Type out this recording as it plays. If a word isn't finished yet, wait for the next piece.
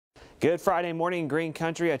Good Friday morning, Green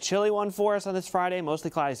Country. A chilly one for us on this Friday. Mostly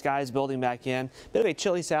cloudy skies building back in. Bit of a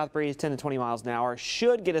chilly south breeze, 10 to 20 miles an hour.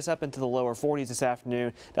 Should get us up into the lower 40s this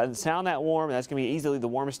afternoon. Doesn't sound that warm. That's going to be easily the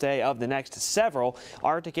warmest day of the next several.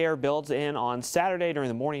 Arctic air builds in on Saturday during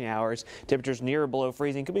the morning hours. Temperatures near or below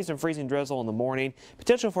freezing. Could be some freezing drizzle in the morning.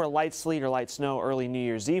 Potential for light sleet or light snow early New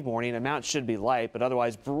Year's Eve morning. Amounts should be light, but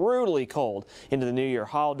otherwise brutally cold into the New Year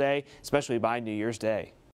holiday, especially by New Year's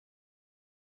Day.